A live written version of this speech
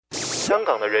香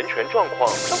港的人权状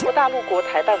况。中国大陆国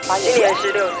台办发言人，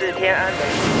今年是64天安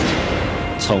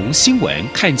门。从新闻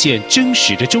看见真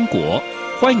实的中国，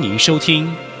欢迎收听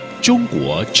《中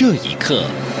国这一刻》。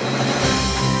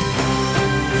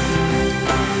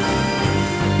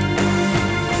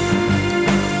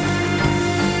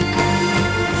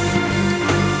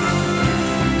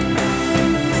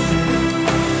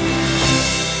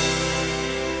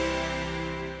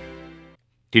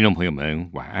听众朋友们，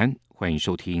晚安，欢迎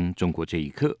收听《中国这一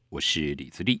刻》，我是李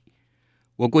自立。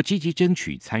我国积极争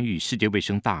取参与世界卫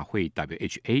生大会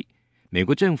 （WHA）， 美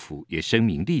国政府也声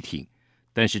明力挺，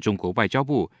但是中国外交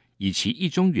部以其一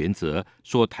中原则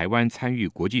说台湾参与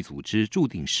国际组织注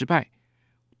定失败。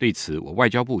对此，我外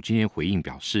交部今天回应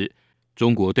表示，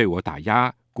中国对我打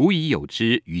压古已有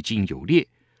之，于今有烈，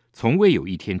从未有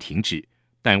一天停止，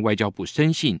但外交部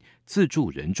深信自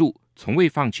助人助，从未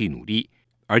放弃努力。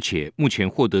而且目前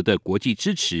获得的国际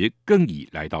支持更已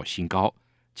来到新高。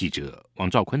记者王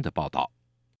兆坤的报道。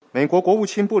美国国务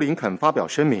卿布林肯发表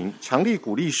声明，强力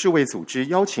鼓励世卫组织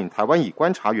邀请台湾以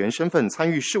观察员身份参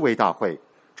与世卫大会。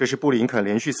这是布林肯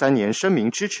连续3年声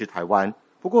明支持台湾。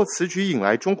不过此举引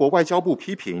来中国外交部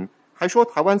批评，还说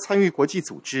台湾参与国际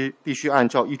组织必须按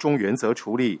照一中原则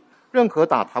处理，任何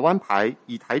打台湾牌、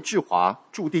以台制华，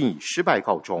注定以失败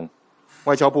告终。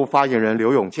外交部发言人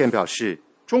刘永健表示，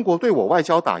中国对我外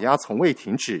交打压从未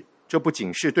停止，这不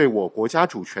仅是对我国家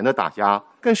主权的打压，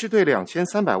更是对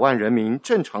2300万人民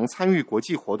正常参与国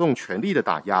际活动权利的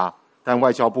打压。但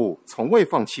外交部从未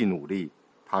放弃努力。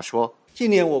他说，近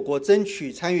年我国争取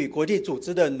参与国际组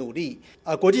织的努力，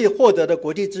国际获得的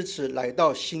国际支持来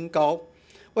到新高。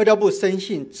外交部深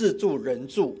信自助人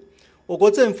助，我国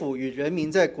政府与人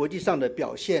民在国际上的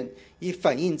表现，已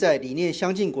反映在理念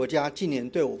相近国家近年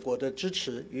对我国的支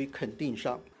持与肯定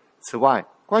上。此外，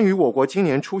关于我国今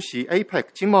年出席 APEC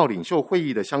经贸领袖会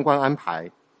议的相关安排，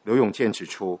刘永健指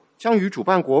出，将与主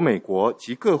办国美国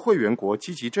及各会员国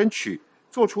积极争取，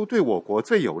做出对我国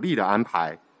最有利的安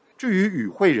排。至于与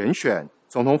会人选，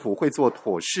总统府会做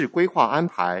妥适规划安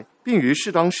排，并于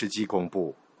适当时机公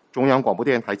布。中央广播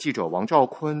电台记者王兆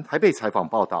坤台北采访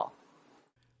报道。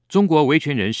中国维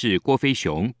权人士郭飞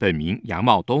雄，本名杨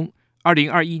茂东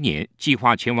，2021年计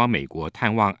划前往美国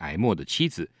探望癌末的妻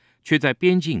子，却在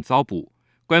边境遭捕。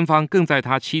官方更在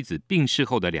他妻子病逝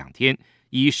后的2天，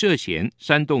以涉嫌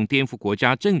煽动颠覆国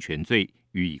家政权罪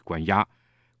予以关押。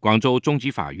广州中级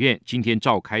法院今天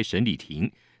召开审理庭，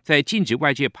在禁止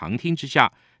外界旁听之下，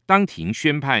当庭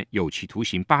宣判有期徒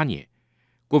刑8年。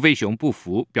郭飞雄不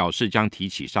服，表示将提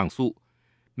起上诉。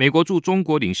美国驻中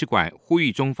国领事馆呼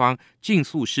吁中方尽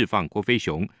速释放郭飞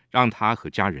雄，让他和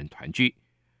家人团聚。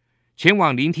前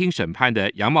往聆听审判的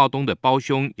杨茂东的胞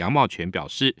兄杨茂全表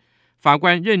示，法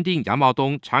官认定杨茂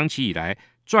东长期以来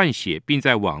撰写并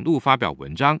在网络发表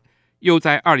文章，又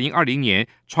在2020年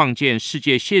创建世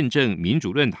界宪政民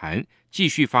主论坛，继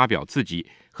续发表自己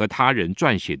和他人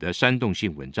撰写的煽动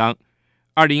性文章。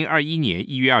2021年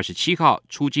1月27号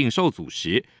出境受阻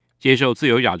时，接受自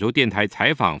由亚洲电台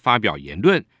采访发表言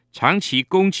论，长期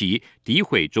攻击诋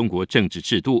毁中国政治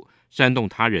制度，煽动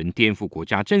他人颠覆国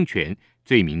家政权，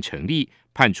罪名成立，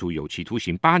判处有期徒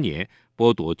刑8年，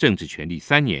剥夺政治权利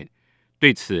3年。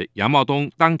对此，杨茂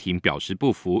东当庭表示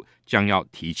不服，将要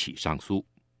提起上诉。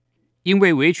因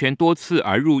为维权多次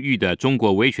而入狱的中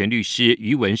国维权律师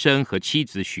于文生和妻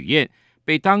子许燕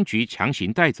被当局强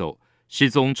行带走，失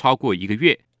踪超过1个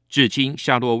月，至今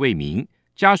下落未明。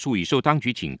家属已受当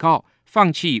局警告，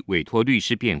放弃委托律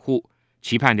师辩护，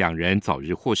期盼2人早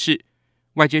日获释。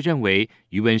外界认为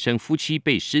于文生夫妻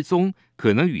被失踪，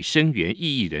可能与声援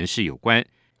异议人士有关，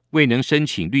未能申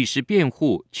请律师辩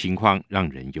护，情况让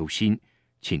人忧心。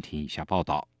请听以下报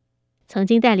道。曾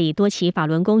经代理多起法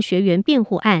轮功学员辩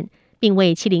护案，并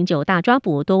为709大抓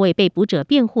捕多位被捕者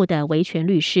辩护的维权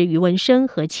律师于文生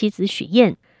和妻子许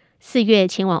燕，4月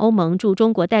前往欧盟驻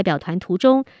中国代表团途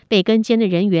中，被跟监的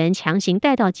人员强行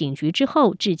带到警局之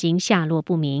后，至今下落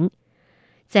不明。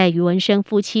在于文生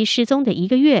夫妻失踪的1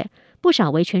个月，不少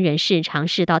维权人士尝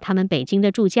试到他们北京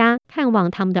的住家看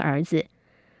望他们的儿子。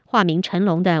化名陈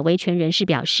龙的维权人士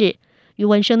表示，于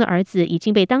文生的儿子已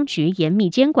经被当局严密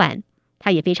监管，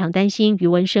他也非常担心于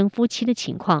文生夫妻的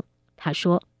情况。他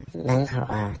说，门口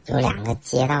有2个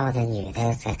街道的女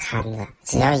的在看着，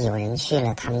只要有人去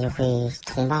了，他们就会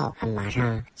通报，马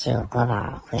上就有国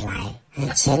宝会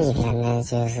来。前几天呢，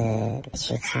就是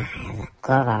去看孩子，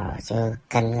国宝就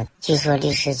跟着，据说律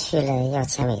师去了要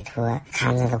签委托，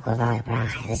看着的国宝也不让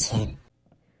孩子签。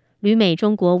旅美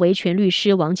中国维权律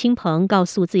师王清鹏告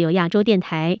诉自由亚洲电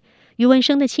台，于文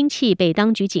生的亲戚被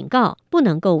当局警告，不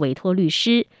能够委托律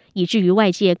师，以至于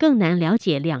外界更难了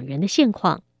解2人的现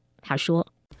况。他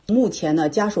说，目前呢，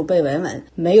家属被问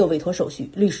没有委托手续，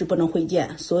律师不能会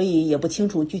见，所以也不清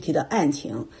楚具体的案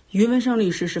情。于文生律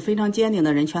师是非常坚定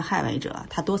的人权捍卫者，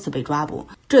他多次被抓捕，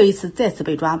这一次再次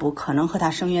被抓捕，可能和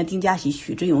他声援丁家喜、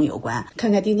许志勇有关。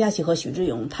看看丁家喜和许志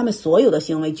勇，他们所有的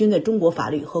行为均在中国法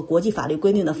律和国际法律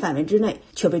规定的范围之内，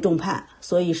却被重判，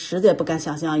所以实在不敢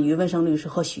想象于文生律师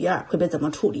和许燕会被怎么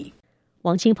处理。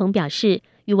王清鹏表示，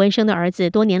于文生的儿子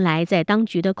多年来在当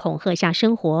局的恐吓下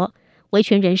生活，维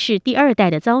权人士第二代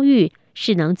的遭遇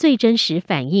是能最真实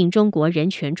反映中国人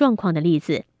权状况的例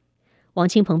子。王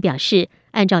清鹏表示，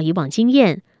按照以往经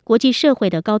验，国际社会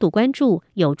的高度关注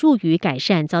有助于改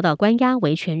善遭到关押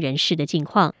维权人士的境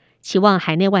况，期望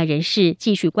海内外人士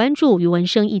继续关注于文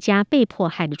生一家被迫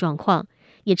害的状况，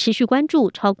也持续关注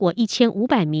超过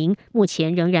1500名目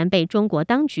前仍然被中国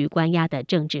当局关押的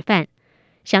政治犯，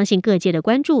相信各界的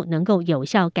关注能够有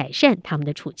效改善他们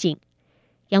的处境。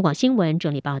央广新闻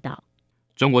整理报道。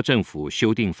中国政府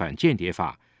修订反间谍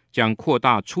法，将扩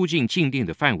大出境禁令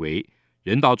的范围。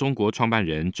人道中国创办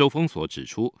人周峰所指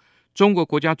出，中国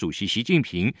国家主席习近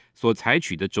平所采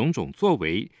取的种种作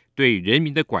为，对人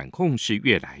民的管控是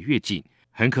越来越近，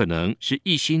很可能是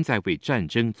一心在为战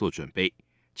争做准备。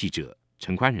记者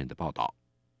陈宽仁的报道。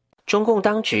中共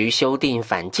当局修订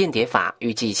反间谍法，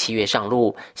预计7月上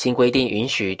路。新规定允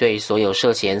许对所有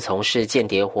涉嫌从事间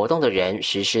谍活动的人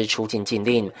实施出境禁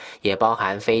令，也包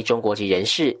含非中国籍人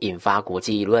士，引发国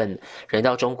际议论。人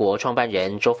道中国创办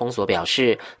人周峰所表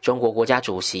示，中国国家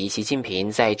主席习近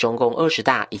平在中共20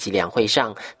大以及两会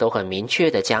上都很明确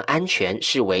地将安全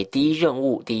视为第一任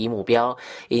务、第一目标，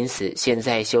因此现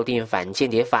在修订反间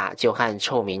谍法就和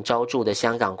臭名昭著的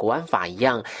香港国安法一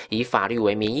样，以法律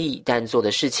为名义，但做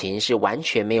的事情是完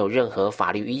全没有任何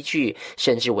法律依据，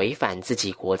甚至违反自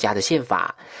己国家的宪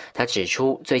法。他指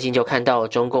出，最近就看到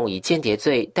中共以间谍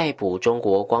罪逮捕中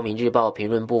国光明日报评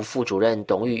论部副主任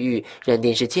董玉玉，认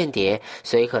定是间谍，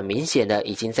所以很明显的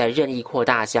已经在任意扩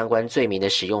大相关罪名的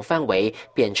使用范围，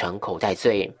变成口袋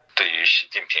罪。对于习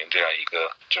近平这样一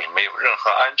个就是没有任何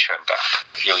安全感，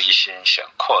又一心想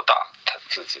扩大他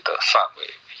自己的范围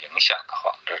影响的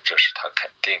话，这是他肯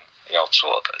定要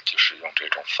做的，就是用这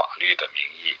种法律的名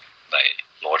义来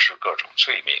罗织各种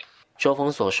罪名。周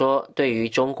峰所说，对于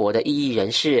中国的异议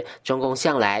人士，中共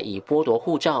向来以剥夺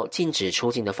护照、禁止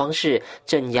出境的方式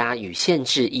镇压与限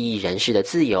制异议人士的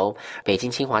自由。北京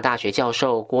清华大学教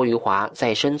授郭瑜华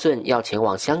在深圳要前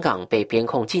往香港被边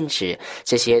控禁止，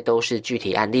这些都是具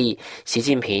体案例。习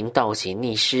近平倒行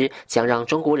逆施，将让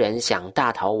中国人想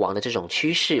大逃亡的这种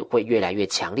趋势会越来越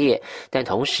强烈，但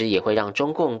同时也会让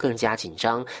中共更加紧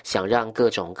张，想让各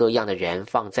种各样的人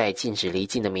放在禁止离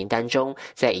境的名单中，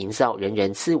再营造人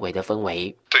人自危的氛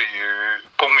围。对于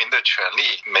公民的权利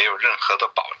没有任何的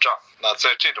保障，那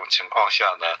在这种情况下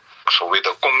呢，所谓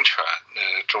的公权，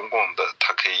中共的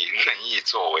它可以任意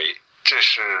作为，这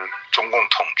是中共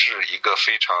统治一个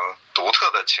非常独特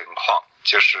的情况，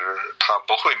就是它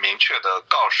不会明确的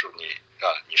告诉你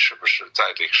你是不是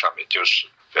在这个上面，就是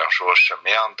比方说什么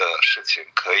样的事情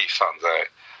可以放在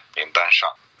名单上，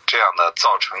这样呢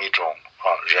造成一种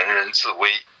人人自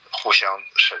危、互相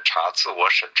审查、自我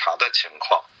审查的情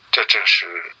况。这正是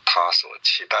他所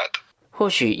期待的。或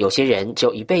许有些人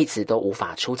就一辈子都无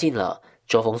法出境了。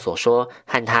周峰所说，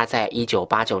和他在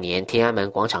1989年天安门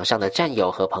广场上的战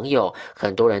友和朋友，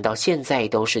很多人到现在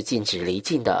都是禁止离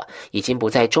境的，已经不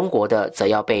在中国的则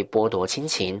要被剥夺亲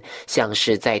情，像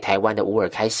是在台湾的乌尔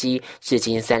开西，至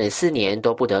今34年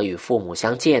都不得与父母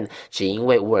相见，只因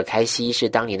为乌尔开西是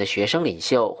当年的学生领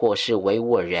袖或是维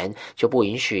吾尔人，就不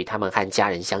允许他们和家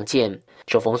人相见。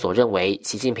周峰所认为，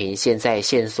习近平现在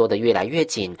限缩得越来越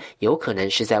紧，有可能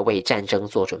是在为战争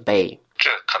做准备。这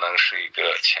可能是一个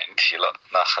前提了，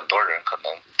那很多人可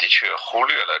能的确忽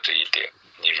略了这一点。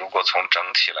你如果从整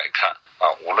体来看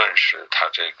无论是他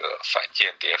这个反间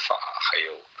谍法，还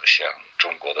有像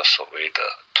中国的所谓的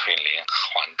退林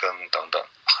还耕等等，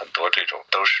很多这种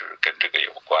都是跟这个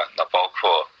有关。那包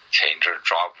括前一阵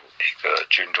抓捕一个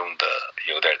军中的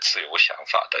有点自由想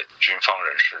法的军方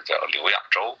人士叫刘亚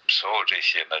洲，所有这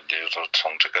些呢，就是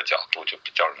从这个角度就比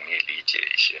较容易理解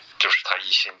一些，就是他一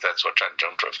心在做战争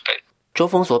准备。周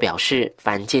峰所表示，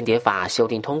反间谍法修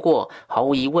订通过，毫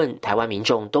无疑问，台湾民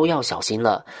众都要小心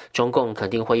了。中共肯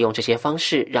定会用这些方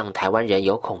式让台湾人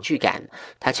有恐惧感。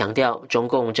他强调，中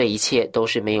共这一切都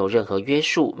是没有任何约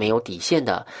束、没有底线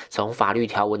的。从法律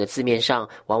条文的字面上，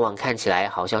往往看起来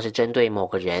好像是针对某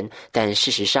个人，但事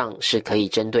实上是可以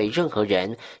针对任何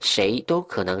人，谁都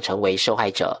可能成为受害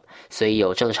者。所以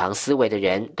有正常思维的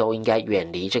人都应该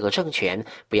远离这个政权，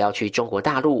不要去中国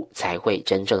大陆，才会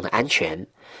真正的安全。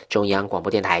中央广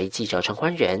播电台记者陈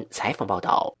宽仁采访报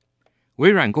道。微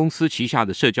软公司旗下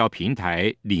的社交平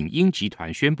台领英集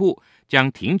团宣布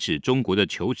将停止中国的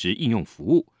求职应用服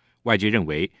务。外界认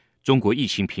为，中国疫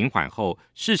情平缓后，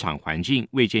市场环境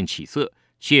未见起色，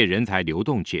企业人才流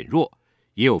动减弱。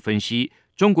也有分析，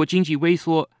中国经济微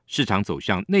缩，市场走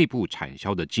向内部产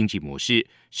销的经济模式，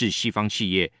是西方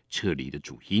企业撤离的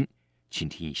主因。请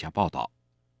听以下报道。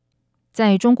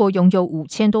在中国拥有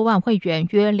5000多万会员、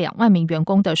约2万名员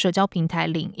工的社交平台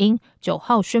领英9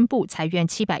号宣布裁员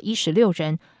716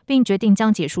人，并决定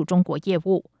将结束中国业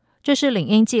务。这是领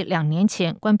英继2年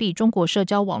前关闭中国社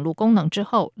交网络功能之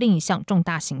后另一项重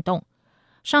大行动。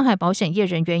上海保险业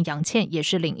人员杨倩也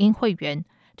是领英会员，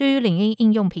对于领英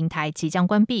应用平台即将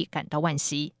关闭感到惋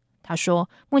惜。他说，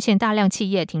目前大量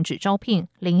企业停止招聘，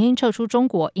领英撤出中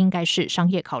国应该是商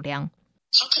业考量。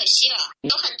好可惜了，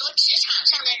有很多职场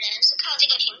上的人是靠这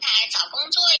个平台找工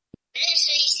作，认识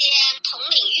一些同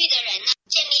领域的人呢，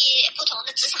建立不同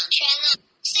的职场圈呢，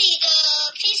是一个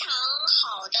非常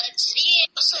好的职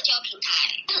业社交平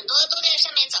台，很多都在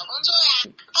上面找工作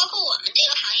呀，包括我们这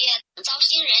个行业招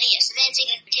新人也是在这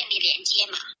个建立连接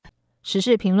嘛。时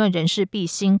事评论人士毕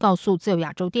兴告诉自由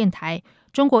亚洲电台，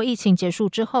中国疫情结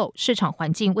束之后，市场环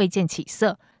境未见起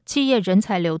色，企业人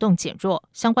才流动减弱，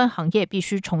相关行业必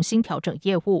须重新调整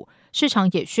业务，市场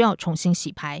也需要重新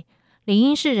洗牌。领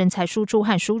英是人才输出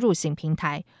和输入型平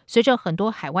台，随着很多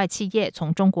海外企业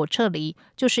从中国撤离，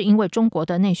就是因为中国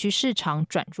的内需市场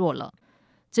转弱了。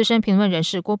资深评论人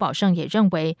士郭宝胜也认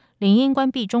为，领英关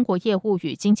闭中国业务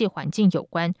与经济环境有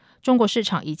关，中国市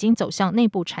场已经走向内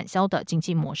部产销的经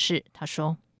济模式。他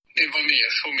说，另一方面也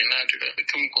说明了这个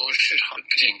中国市场不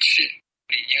景气，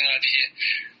领英啊这些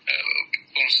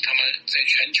公司他们在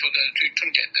全球的最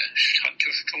重点的市场就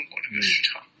是中国这个市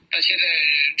场。那现在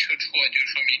撤出就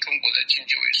说明中国的经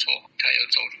济萎缩，它要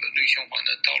走这个内循环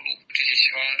的道路，这些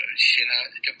西方企业呢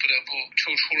就不得不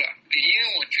撤出了。领英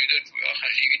我觉得主要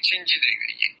还是一个经济的原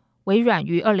因。微软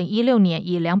于2016年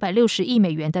以260亿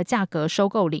美元的价格收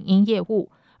购领英业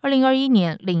务。2021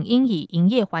年，领英以营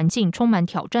业环境充满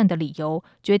挑战的理由，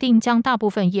决定将大部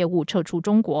分业务撤出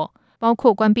中国，包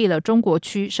括关闭了中国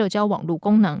区社交网络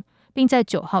功能，并在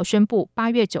9号宣布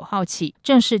8月9号起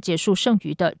正式结束剩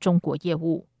余的中国业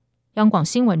务。央广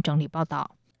新闻整理报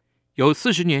道。有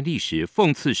40年历史、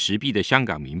讽刺时弊的香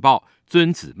港《明报》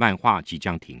尊子漫画即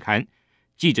将停刊。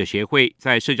记者协会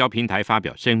在社交平台发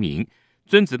表声明，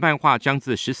尊子漫画将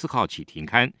自14号起停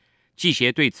刊。记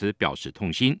协对此表示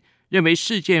痛心，认为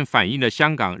事件反映了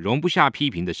香港容不下批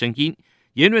评的声音，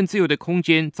言论自由的空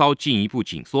间遭进一步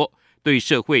紧缩，对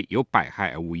社会有百害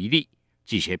而无一利。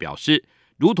记协表示，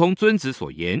如同尊子所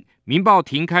言，《明报》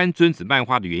停刊尊子漫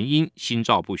画的原因心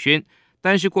照不宣，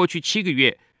但是过去7个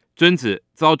月，尊子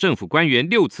遭政府官员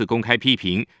6次公开批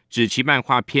评，指其漫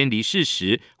画偏离事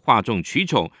实、哗众取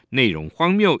宠、内容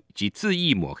荒谬及恣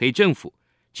意抹黑政府。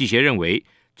记协认为，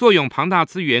坐拥庞大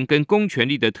资源跟公权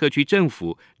力的特区政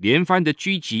府连番的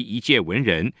狙击一介文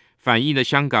人，反映了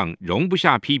香港容不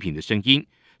下批评的声音，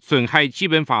损害基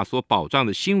本法所保障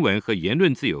的新闻和言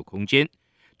论自由空间，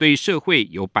对社会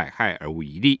有百害而无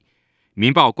一利。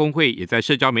民报工会也在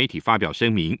社交媒体发表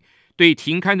声明，对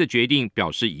停刊的决定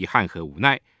表示遗憾和无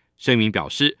奈。声明表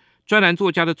示，专栏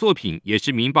作家的作品也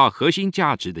是民报核心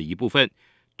价值的一部分，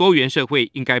多元社会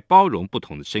应该包容不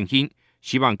同的声音，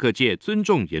希望各界尊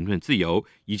重言论自由，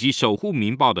以及守护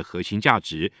民报的核心价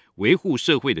值，维护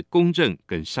社会的公正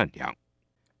跟善良。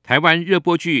台湾热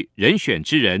播剧《人选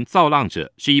之人造浪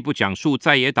者》是一部讲述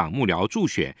在野党幕僚助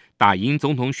选打赢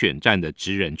总统选战的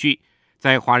职人剧，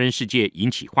在华人世界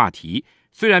引起话题。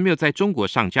虽然没有在中国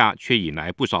上架，却引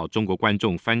来不少中国观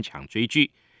众翻墙追剧。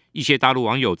一些大陆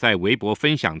网友在微博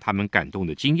分享他们感动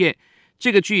的经验，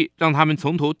这个剧让他们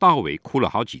从头到尾哭了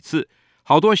好几次，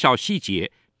好多小细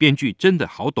节编剧真的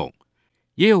好懂。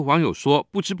也有网友说，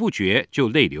不知不觉就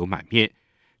泪流满面。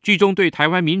剧中对台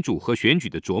湾民主和选举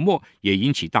的琢磨也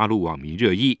引起大陆网民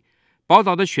热议。宝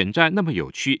岛的选战那么有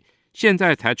趣，现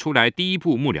在才出来第一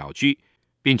部幕僚剧，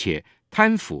并且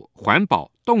贪腐、环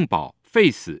保、动保、废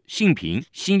死、性平、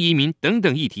新移民等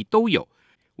等议题都有。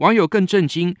网友更震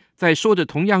惊，在说着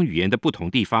同样语言的不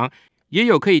同地方，也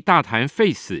有可以大谈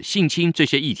废死、性侵这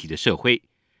些议题的社会。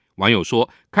网友说，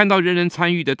看到人人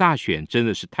参与的大选真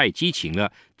的是太激情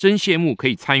了，真羡慕可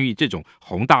以参与这种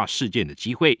宏大事件的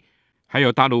机会。还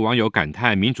有大陆网友感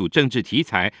叹，民主政治题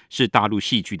材是大陆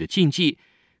戏剧的禁忌，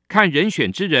看人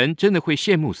选之人真的会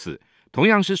羡慕死。同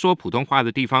样是说普通话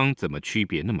的地方，怎么区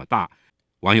别那么大？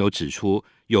网友指出，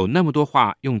有那么多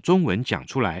话用中文讲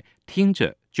出来，听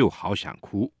着就好想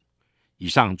哭。以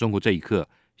上中国这一刻，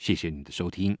谢谢你的收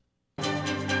听。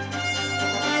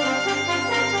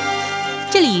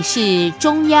这里是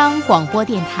中央广播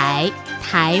电台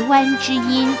台湾之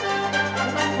音。